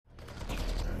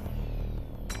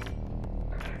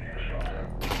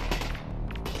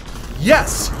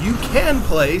Yes, you can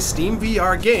play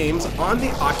SteamVR games on the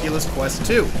Oculus Quest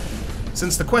 2.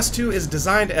 Since the Quest 2 is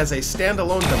designed as a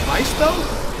standalone device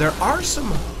though, there are some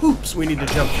hoops we need to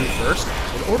jump through first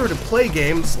in order to play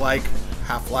games like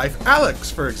Half Life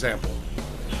Alyx, for example.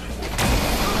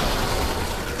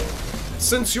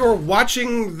 Since you're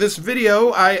watching this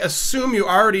video, I assume you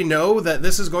already know that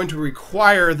this is going to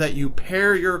require that you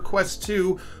pair your Quest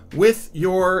 2 with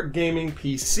your gaming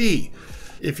PC.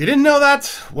 If you didn't know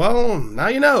that, well, now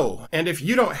you know. And if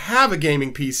you don't have a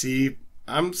gaming PC,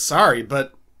 I'm sorry,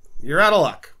 but you're out of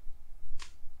luck.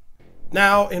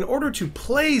 Now, in order to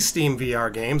play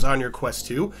SteamVR games on your Quest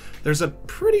 2, there's a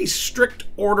pretty strict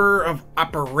order of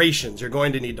operations you're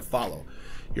going to need to follow.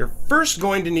 You're first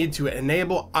going to need to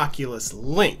enable Oculus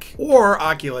Link, or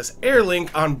Oculus Air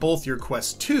Link on both your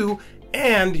Quest 2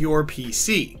 and your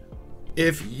PC.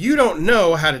 If you don't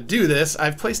know how to do this,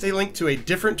 I've placed a link to a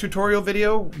different tutorial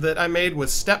video that I made with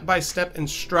step-by-step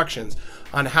instructions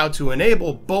on how to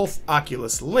enable both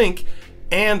Oculus Link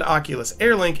and Oculus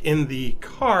Air Link in the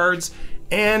cards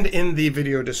and in the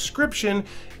video description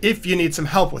if you need some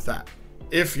help with that.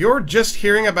 If you're just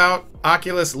hearing about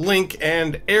Oculus Link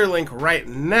and Air Link right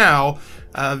now,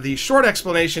 the short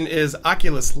explanation is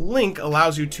Oculus Link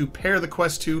allows you to pair the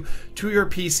Quest 2 to your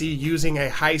PC using a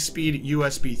high-speed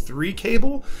USB 3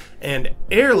 cable, and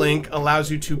Air Link allows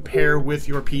you to pair with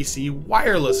your PC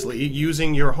wirelessly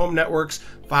using your home network's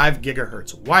 5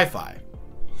 GHz Wi-Fi.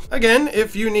 Again,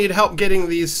 if you need help getting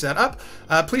these set up,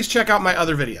 please check out my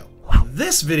other video.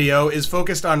 This video is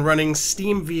focused on running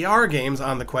SteamVR games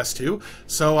on the Quest 2,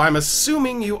 so I'm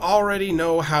assuming you already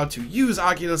know how to use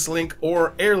Oculus Link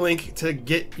or Air Link to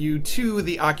get you to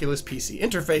the Oculus PC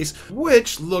interface,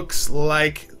 which looks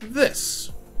like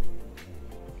this.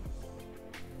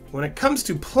 When it comes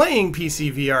to playing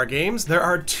PC VR games, there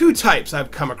are two types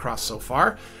I've come across so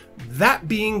far. That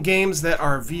being games that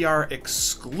are VR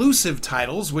exclusive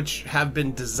titles, which have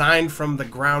been designed from the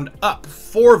ground up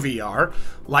for VR,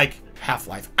 like Half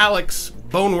Life Alyx,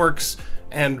 Boneworks,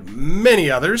 and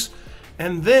many others.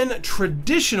 And then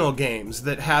traditional games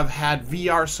that have had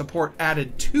VR support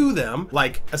added to them,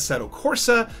 like Assetto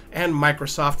Corsa and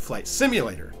Microsoft Flight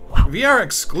Simulator. VR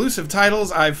exclusive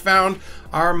titles, I've found,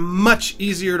 are much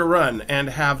easier to run and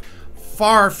have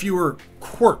far fewer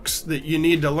quirks that you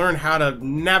need to learn how to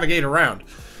navigate around.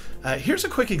 Here's a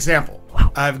quick example.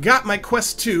 I've got my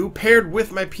Quest 2 paired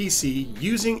with my PC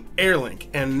using Air Link,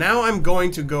 and now I'm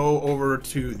going to go over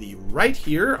to the right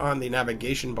here on the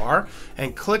navigation bar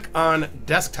and click on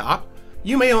Desktop.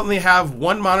 You may only have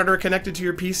one monitor connected to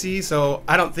your PC, so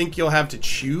I don't think you'll have to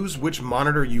choose which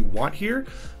monitor you want here,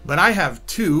 but I have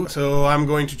two, so I'm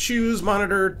going to choose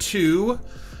monitor 2.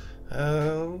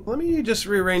 Let me just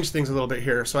rearrange things a little bit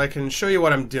here so I can show you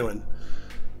what I'm doing.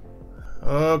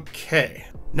 Okay,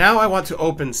 now I want to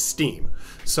open Steam.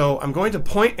 So I'm going to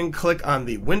point and click on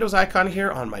the Windows icon here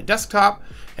on my desktop,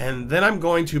 and then I'm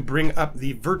going to bring up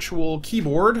the virtual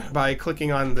keyboard by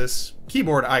clicking on this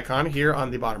keyboard icon here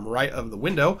on the bottom right of the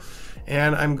window,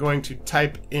 and I'm going to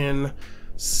type in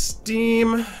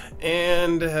Steam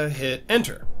and hit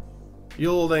enter.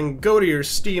 You'll then go to your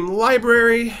Steam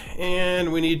library,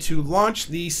 and we need to launch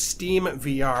the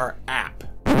SteamVR app.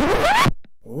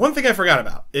 One thing I forgot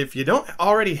about, if you don't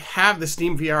already have the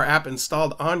SteamVR app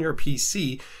installed on your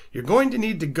PC, you're going to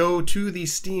need to go to the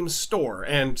Steam store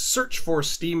and search for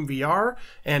SteamVR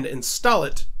and install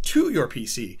it to your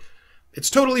PC. It's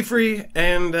totally free,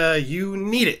 and you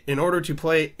need it in order to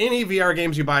play any VR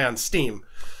games you buy on Steam.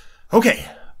 Okay,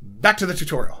 back to the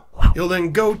tutorial. You'll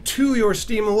then go to your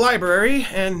Steam library,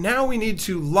 and now we need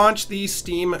to launch the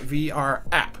SteamVR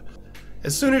app.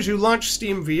 As soon as you launch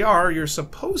SteamVR, you're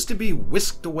supposed to be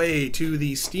whisked away to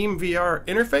the SteamVR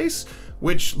interface,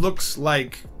 which looks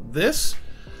like this.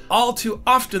 All too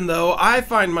often, though, I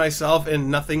find myself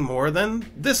in nothing more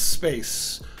than this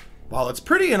space. While it's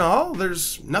pretty and all,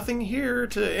 there's nothing here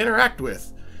to interact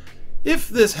with. If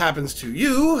this happens to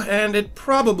you, and it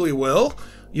probably will,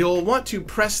 you'll want to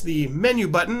press the menu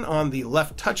button on the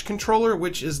left touch controller,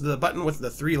 which is the button with the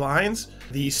 3 lines.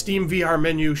 The SteamVR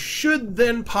menu should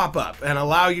then pop up and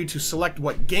allow you to select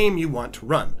what game you want to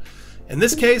run. In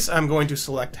this case, I'm going to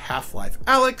select Half Life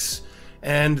Alyx,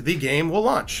 and the game will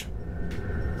launch.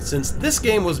 Since this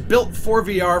game was built for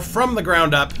VR from the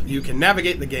ground up, you can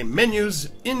navigate the game menus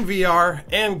in VR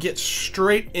and get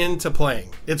straight into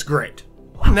playing. It's great.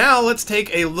 Now let's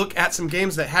take a look at some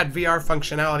games that had VR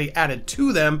functionality added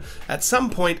to them at some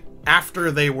point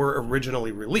after they were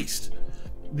originally released.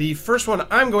 The first one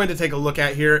I'm going to take a look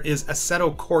at here is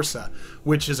Assetto Corsa,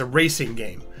 which is a racing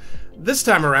game. This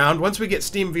time around, once we get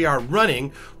SteamVR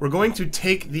running, we're going to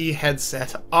take the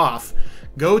headset off,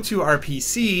 go to our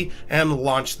PC and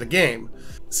launch the game.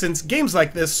 Since games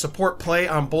like this support play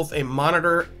on both a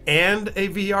monitor and a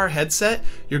VR headset,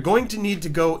 you're going to need to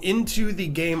go into the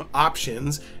game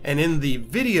options and in the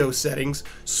video settings,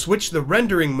 switch the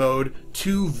rendering mode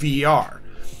to VR.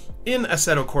 In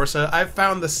Assetto Corsa, I've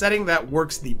found the setting that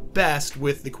works the best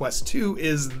with the Quest 2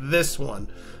 is this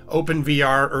one, Open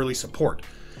VR Early Support.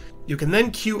 You can then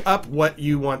queue up what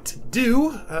you want to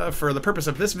do. For the purpose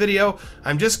of this video,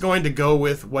 I'm just going to go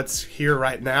with what's here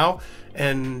right now.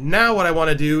 And now what I want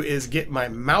to do is get my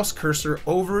mouse cursor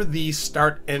over the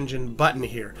Start Engine button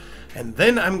here. And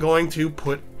then I'm going to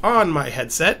put on my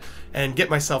headset and get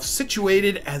myself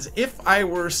situated as if I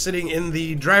were sitting in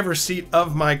the driver's seat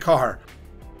of my car.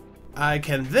 I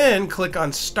can then click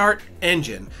on Start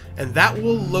Engine, and that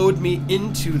will load me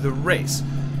into the race.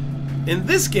 In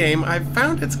this game, I've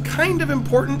found it's kind of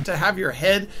important to have your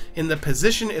head in the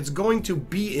position it's going to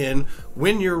be in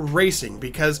when you're racing,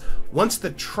 because once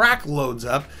the track loads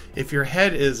up, if your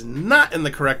head is not in the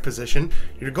correct position,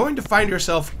 you're going to find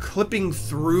yourself clipping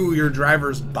through your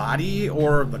driver's body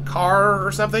or the car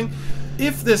or something.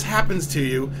 If this happens to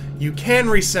you, you can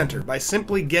recenter by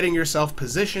simply getting yourself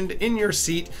positioned in your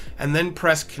seat and then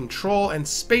press Control and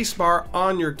Spacebar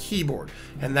on your keyboard,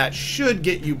 and that should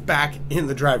get you back in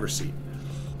the driver's seat.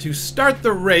 To start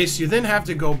the race, you then have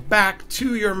to go back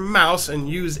to your mouse and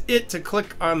use it to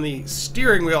click on the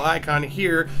steering wheel icon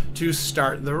here to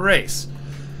start the race.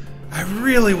 I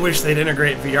really wish they'd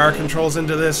integrate VR controls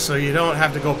into this so you don't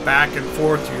have to go back and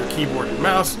forth to your keyboard and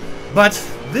mouse, but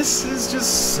this is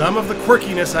just some of the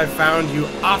quirkiness I've found you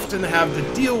often have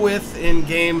to deal with in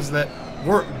games that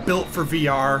weren't built for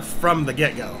VR from the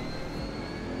get-go.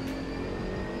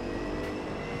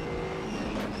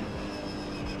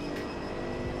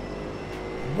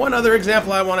 One other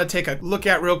example I want to take a look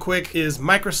at real quick is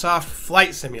Microsoft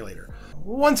Flight Simulator.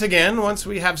 Once again, once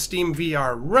we have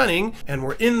SteamVR running and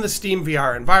we're in the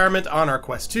SteamVR environment on our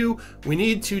Quest 2, we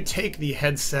need to take the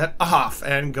headset off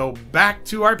and go back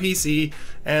to our PC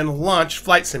and launch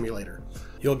Flight Simulator.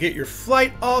 You'll get your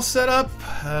flight all set up.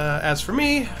 As for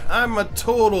me, I'm a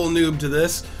total noob to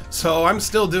this, so I'm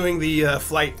still doing the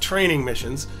flight training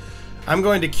missions. I'm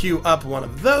going to queue up one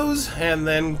of those and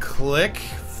then click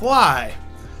Fly.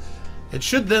 It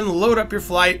should then load up your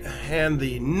flight, and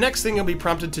the next thing you'll be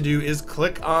prompted to do is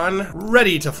click on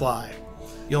Ready to Fly.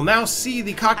 You'll now see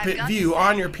the cockpit view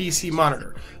on your PC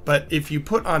monitor, but if you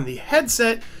put on the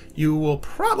headset, you will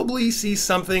probably see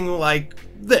something like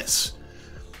this.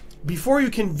 Before you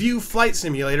can view Flight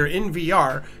Simulator in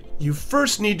VR, you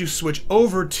first need to switch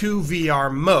over to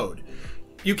VR mode.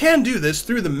 You can do this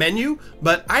through the menu,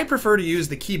 but I prefer to use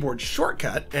the keyboard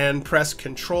shortcut and press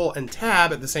Control and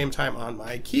Tab at the same time on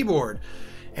my keyboard.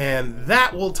 And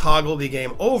that will toggle the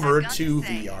game over to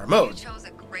VR mode.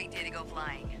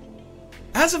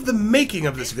 As of the making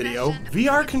of this video,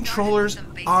 VR controllers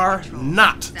are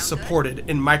not supported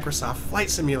in Microsoft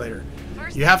Flight Simulator.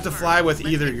 You have to fly with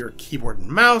either your keyboard and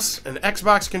mouse, an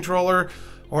Xbox controller,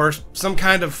 or some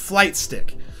kind of flight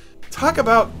stick. Talk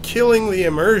about killing the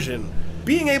immersion.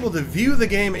 Being able to view the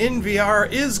game in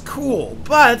VR is cool,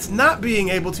 but not being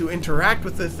able to interact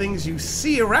with the things you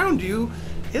see around you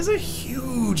is a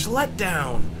huge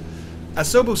letdown.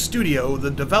 Asobo Studio,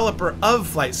 the developer of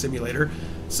Flight Simulator,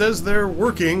 says they're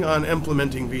working on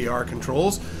implementing VR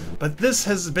controls, but this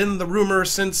has been the rumor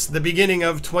since the beginning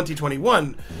of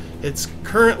 2021. It's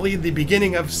currently the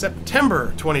beginning of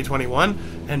September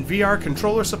 2021, and VR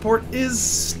controller support is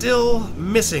still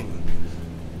missing.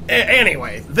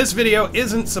 Anyway, this video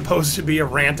isn't supposed to be a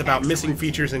rant about missing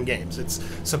features in games. It's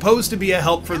supposed to be a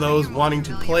help for those wanting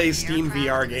to play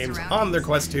SteamVR games on their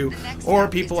Quest 2, or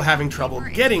people having trouble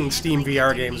getting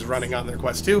SteamVR games running on their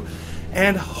Quest 2,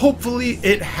 and hopefully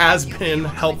it has been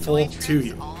helpful to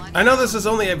you. I know this is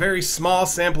only a very small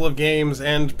sample of games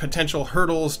and potential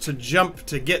hurdles to jump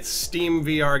to get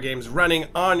SteamVR games running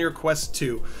on your Quest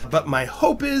 2, but my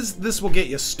hope is this will get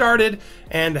you started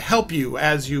and help you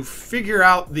as you figure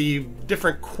out the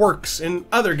different quirks in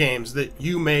other games that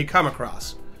you may come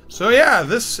across. So yeah,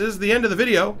 this is the end of the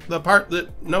video, the part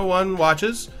that no one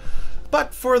watches.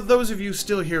 But for those of you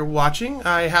still here watching,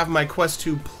 I have my Quest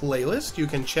 2 playlist you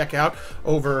can check out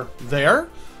over there.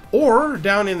 Or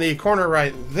down in the corner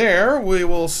right there, we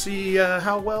will see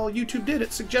how well YouTube did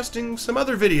at suggesting some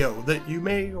other video that you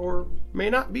may or may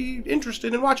not be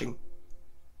interested in watching.